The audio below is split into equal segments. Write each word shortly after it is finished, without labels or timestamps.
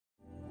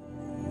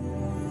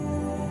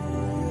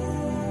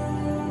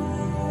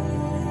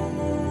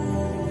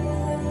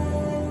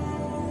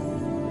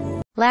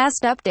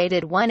Last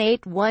updated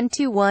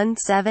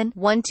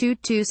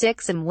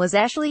 1812171226 and was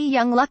Ashley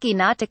Young lucky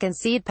not to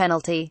concede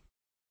penalty?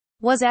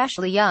 Was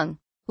Ashley Young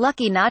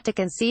lucky not to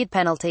concede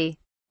penalty?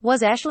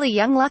 Was Ashley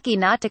Young lucky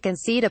not to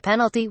concede a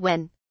penalty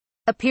when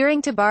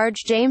appearing to barge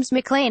James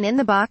McClean in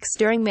the box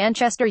during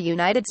Manchester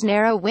United's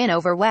narrow win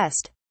over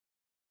West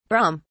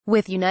Brom?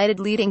 With United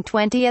leading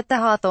 20 at the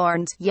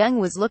Hawthorns, Young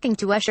was looking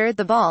to usher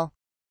the ball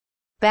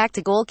back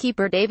to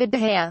goalkeeper David De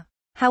Gea.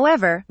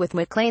 However, with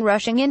McClean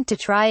rushing in to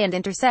try and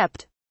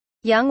intercept,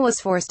 Young was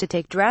forced to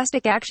take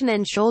drastic action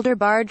and shoulder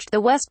barged the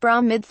West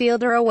Brom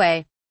midfielder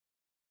away.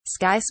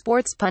 Sky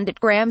Sports pundit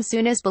Graham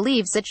Souness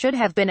believes it should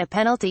have been a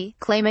penalty,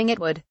 claiming it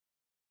would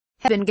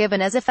have been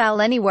given as a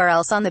foul anywhere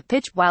else on the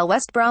pitch, while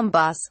West Brom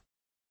boss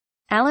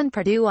Alan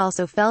Pardew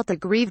also felt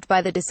aggrieved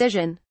by the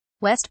decision.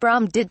 West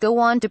Brom did go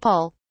on to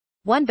pull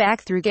one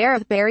back through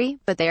Gareth Barry,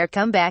 but their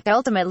comeback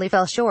ultimately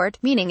fell short,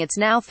 meaning it's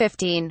now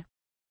 15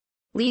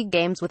 league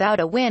games without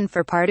a win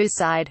for Pardew's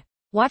side.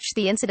 Watch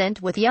the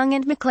incident with Young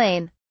and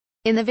McClean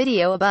in the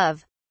video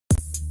above.